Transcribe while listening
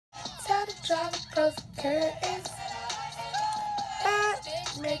trying to close the curtains. That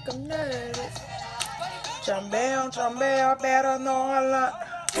make them nervous. Chambel, better know a lot.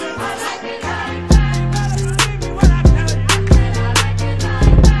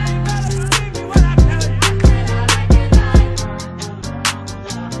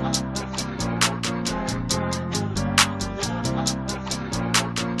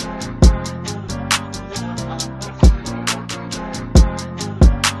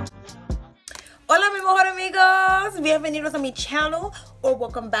 Bienvenidos a mi channel, or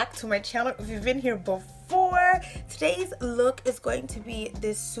welcome back to my channel if you've been here before. Today's look is going to be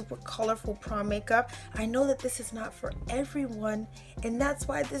this super colorful prom makeup. I know that this is not for everyone, and that's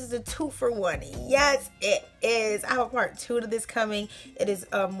why this is a 2-for-1. Yes, it is. I have a part 2 to this coming. It is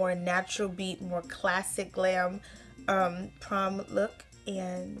a more natural beat, more classic glam prom look.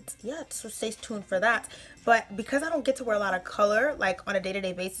 And yeah, so stay tuned for that. But because I don't get to wear a lot of color like on a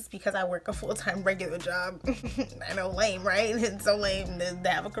day-to-day basis because I work a full-time regular job, I know, lame, right? It's so lame to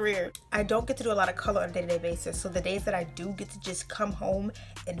have a career. I don't get to do a lot of color on a day-to-day basis, so the days that I do get to just come home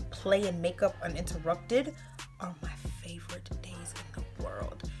and play in makeup uninterrupted are my favorite days in the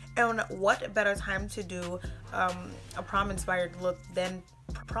world. And what better time to do a prom inspired look than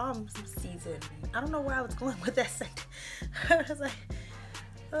prom season? I don't know where I was going with that sentence. I was like,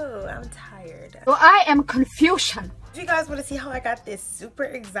 oh, I'm tired. So I am confusion. If you guys want to see how I got this super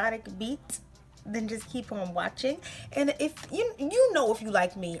exotic beat, then just keep on watching. And if you know if you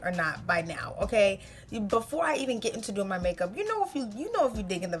like me or not by now, okay? Before I even get into doing my makeup, you know if you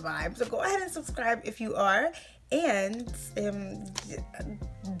digging the vibe. So go ahead and subscribe if you are. And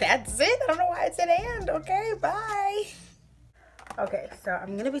that's it. I don't know why I said and. Okay, bye. Okay, so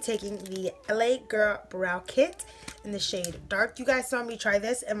I'm gonna be taking the LA Girl Brow Kit in the shade Dark. You guys saw me try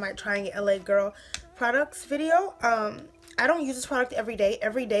this in my trying LA Girl products video. I don't use this product every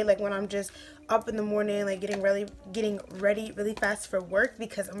day, like when I'm just up in the morning, like getting ready really fast for work,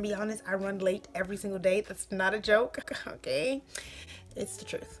 because I'm gonna be honest, I run late every single day. That's not a joke. Okay, it's the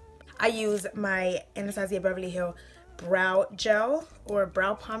truth. I use my Anastasia Beverly Hills brow gel or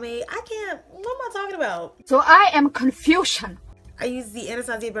brow pomade. What am I talking about? So I am confusion. I use the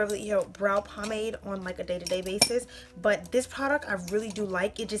Anastasia Beverly Hills brow pomade on like a day-to-day basis, but this product I really do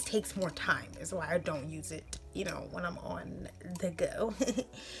like. It just takes more time, is why I don't use it, you know, when I'm on the go.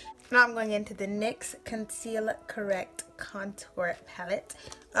 Now I'm going into the NYX Conceal Correct Contour Palette.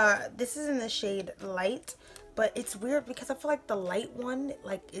 This is in the shade Light, but it's weird because I feel like the light one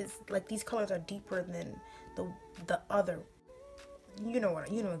is these colors are deeper than the other. You know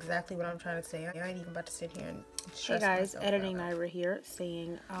exactly what I'm trying to say. I ain't even about to sit here and stress. Hey guys, myself editing out. Nyra here,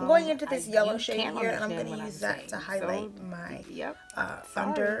 saying I'm going into this yellow shade here, and I'm going to use that to highlight my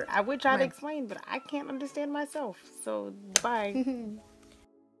under. I would try to explain, but I can't understand myself. So bye.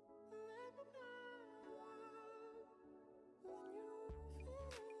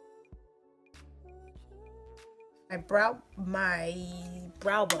 my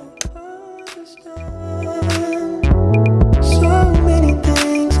brow bone. So many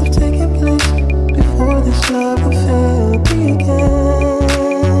things have taken place before this love affair began.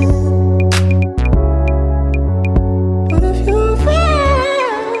 But if you're a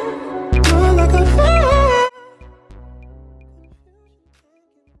friend, you're like a friend.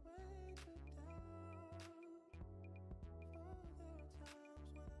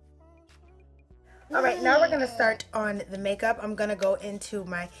 Alright, now we're going to start on the makeup. I'm going to go into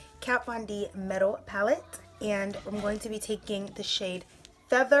my Kat Von D Metal palette, and I'm going to be taking the shade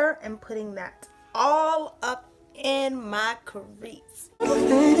Feather and putting that all up in my crease.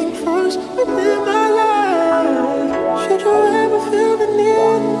 Fading first within my life. Should you ever feel the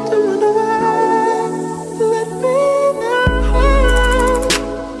need to wonder why, let me know.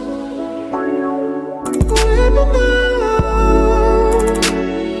 Let me know.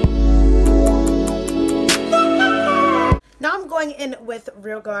 Now I'm going in with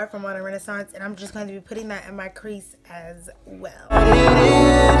Real Guard from Modern Renaissance, and I'm just going to be putting that in my crease as well. What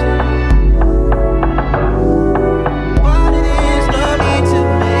it is, no need to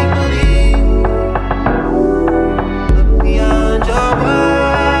make believe. Look beyond your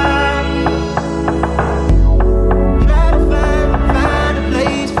world. Try to find a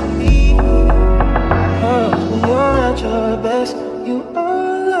place for me. 'Cause when you're at your best, you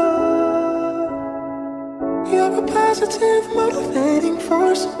are loved. You're a positive, motivating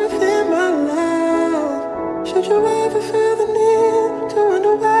force within my life. Should you ever feel the need to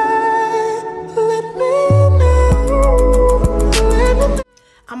wonder why, let me know. Let me know.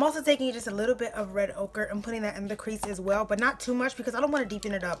 I'm also taking just a little bit of red ochre and putting that in the crease as well, but not too much because I don't want to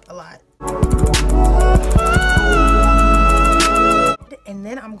deepen it up a lot. And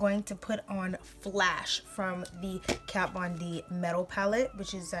then I'm going to put on Flash from the Kat Von D Metal palette,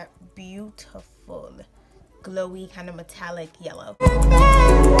 which is that beautiful glowy kind of metallic yellow.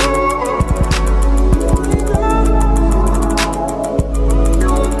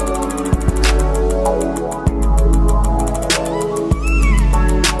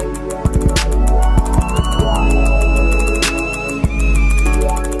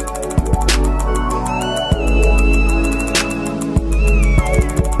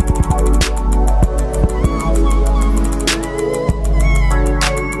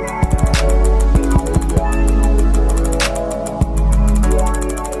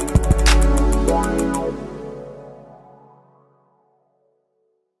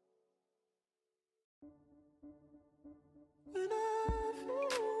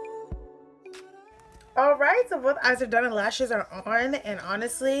 Alright, so both eyes are done and lashes are on, and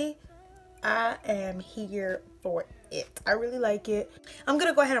honestly, I am here for it. I really like it. I'm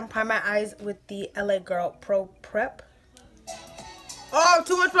gonna go ahead and prime my eyes with the LA Girl Pro Prep. Oh,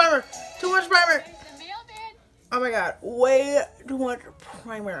 too much primer! Too much primer! Oh my god, way too much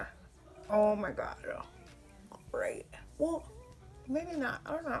primer. Oh my god. Great. Well, maybe not.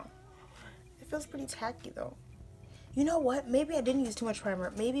 I don't know. It feels pretty tacky though. You know what? Maybe I didn't use too much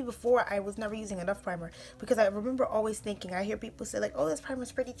primer. Maybe before I was never using enough primer, because I remember always thinking, I hear people say like, oh, this primer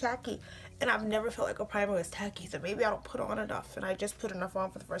is pretty tacky, and I've never felt like a primer was tacky, so maybe I don't put on enough, and I just put enough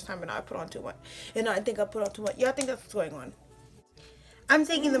on for the first time, and now I put on too much, and I think I put on too much. Yeah, I think that's what's going on. I'm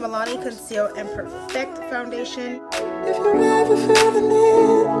taking the Milani Conceal and Perfect Foundation. If you ever feel the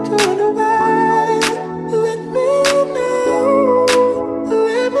need to wonder why, let me know.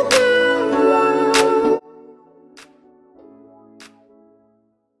 Let me know.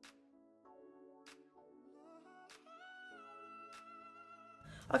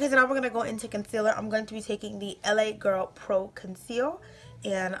 Okay, so now we're going to go into concealer. I'm going to be taking the LA Girl Pro Conceal,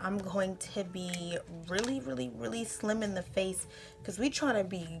 and I'm going to be really slim in the face because we trying to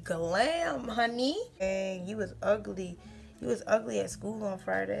be glam, honey. Hey, you was ugly. You was ugly at school on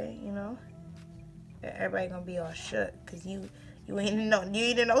Friday, you know? Everybody gonna be all shook because you ain't in no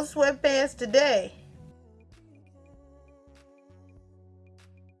sweatpants today.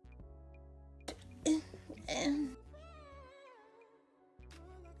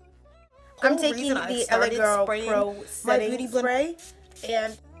 I'm taking the LA Girl Pro Setting Spray,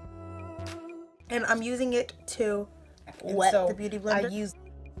 and I'm using it to wet the beauty blender. I use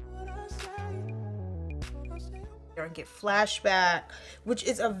and get flashback, which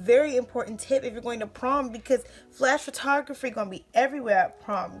is a very important tip if you're going to prom, because flash photography gonna be everywhere at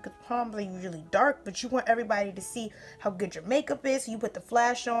prom, because proms are usually dark, but you want everybody to see how good your makeup is. So you put the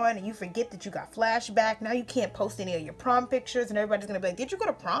flash on and you forget that you got flashback. Now you can't post any of your prom pictures, and everybody's gonna be like, did you go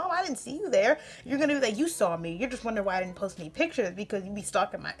to prom? I didn't see you there. You're gonna be like, you saw me. You're just wondering why I didn't post any pictures, because you be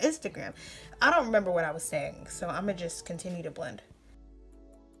stalking my Instagram. I don't remember what I was saying, so I'm gonna just continue to blend.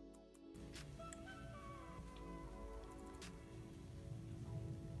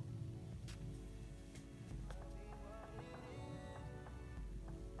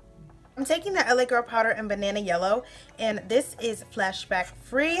 I'm taking the LA Girl powder in banana yellow, and this is flashback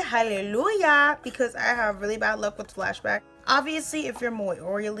free. Hallelujah, because I have really bad luck with flashback. Obviously, if you're more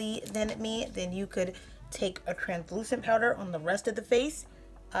oily than me, then you could take a translucent powder on the rest of the face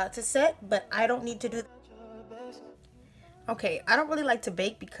to set, but I don't need to do that. Okay, I don't really like to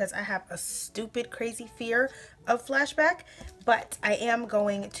bake because I have a stupid crazy fear of flashback, but I am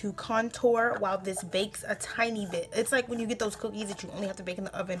going to contour while this bakes a tiny bit. It's like when you get those cookies that you only have to bake in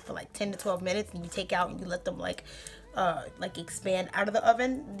the oven for like 10 to 12 minutes, and you take out and you let them like expand out of the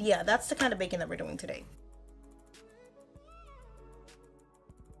oven. Yeah, that's the kind of baking that we're doing today.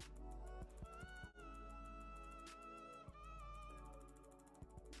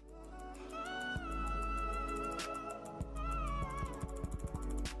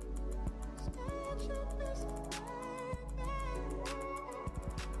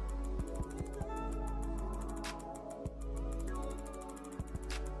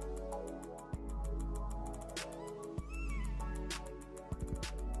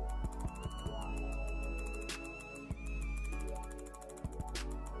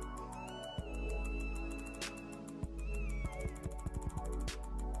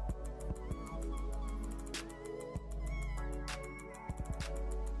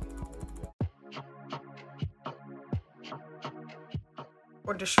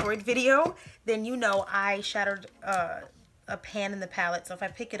 Or destroyed video, then you know I shattered a pan in the palette, so if I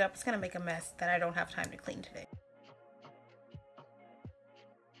pick it up, it's gonna make a mess that I don't have time to clean today.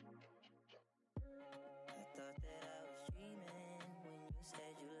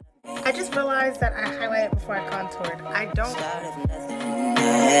 I just realized that I highlighted before I contoured. I don't. I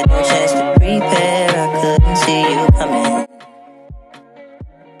had no chance to prepare, I couldn't see you coming.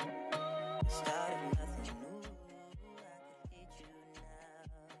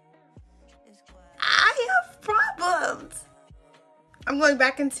 I have problems. I'm going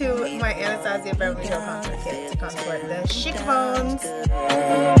back into my Anastasia Beverly Hills contour kit to contour the cheekbones.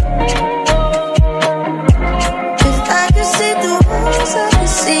 I could see the walls, I could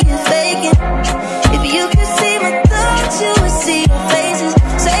see you faking. If you could see my thoughts, you would see your faces.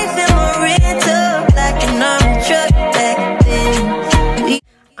 Safe in my rental, like an armor truck back then.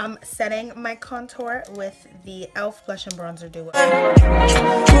 I'm setting my contour with the e.l.f. blush and bronzer duo. We'll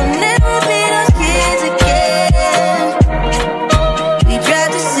never be those kids again. We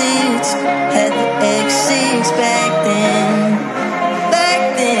tried the seats, had the X6 back then. Back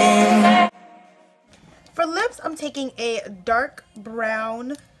then. For lips, I'm taking a dark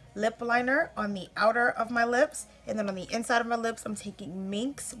brown lip liner on the outer of my lips, and then on the inside of my lips I'm taking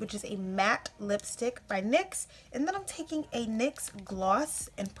Minx, which is a matte lipstick by NYX, and then I'm taking a NYX gloss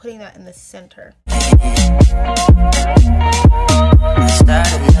and putting that in the center.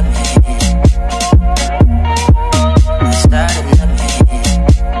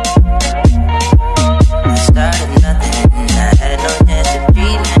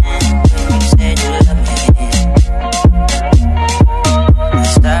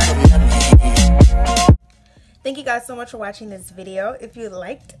 Thank you guys so much for watching this video. If you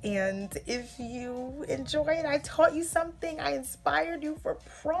liked and if you enjoyed, I taught you something, I inspired you for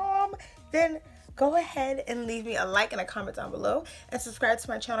prom, then go ahead and leave me a like and a comment down below and subscribe to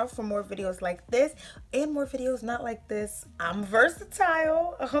my channel for more videos like this and more videos not like this. I'm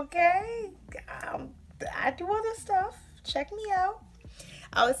versatile, okay? I do other stuff. Check me out.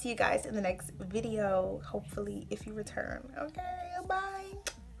 I will see you guys in the next video, hopefully, if you return. Okay, bye.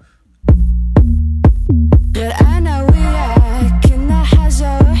 I know we are, can I have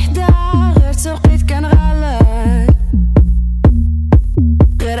your